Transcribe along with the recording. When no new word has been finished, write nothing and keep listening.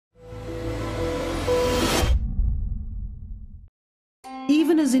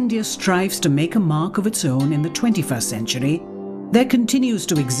Even as India strives to make a mark of its own in the 21st century, there continues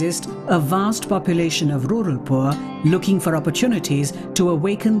to exist a vast population of rural poor looking for opportunities to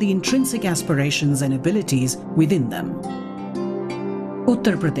awaken the intrinsic aspirations and abilities within them.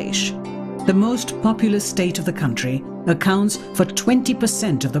 Uttar Pradesh, the most populous state of the country, accounts for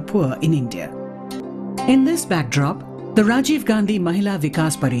 20% of the poor in India. In this backdrop, the Rajiv Gandhi Mahila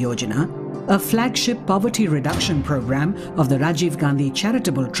Vikas Pariyojana, a flagship poverty reduction program of the Rajiv Gandhi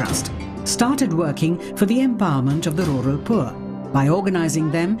Charitable Trust, started working for the empowerment of the rural poor by organizing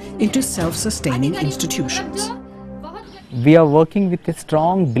them into self-sustaining institutions. We are working with a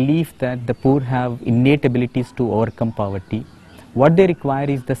strong belief that the poor have innate abilities to overcome poverty. What they require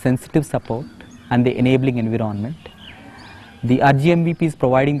is the sensitive support and the enabling environment. The RGMVP is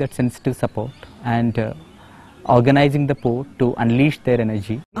providing that sensitive support and organizing the poor to unleash their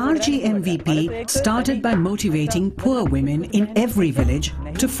energy. RGMVP started by motivating poor women in every village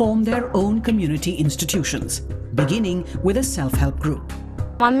to form their own community institutions, beginning with a self-help group.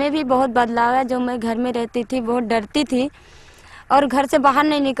 Mummy भी बहुत बदलाव है। जो मैं घर में रहती थी बहुत डरती थी और घर से बाहर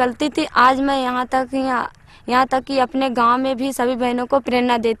नहीं निकलती थी। आज मैं यहाँ तक कि अपने गांव में भी सभी बहनों को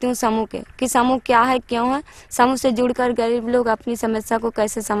प्रेरणा देती हूँ समूह के कि समूह क्या है, क्यों है, समूह से जुड़कर गरीब लोग अपनी समस्या को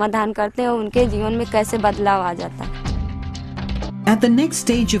कैसे समाधान करते हैं और उनके जीवन में कैसे बदलाव आ जाता है। At the next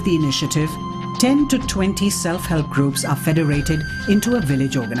stage of the initiative, 10 to 20 self-help groups are federated into a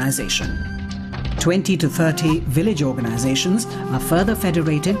village organization. 20 to 30 village organizations are further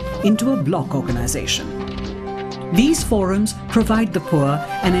federated into a block organization. These forums provide the poor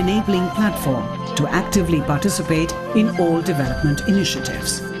an enabling platform to actively participate in all development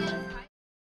initiatives.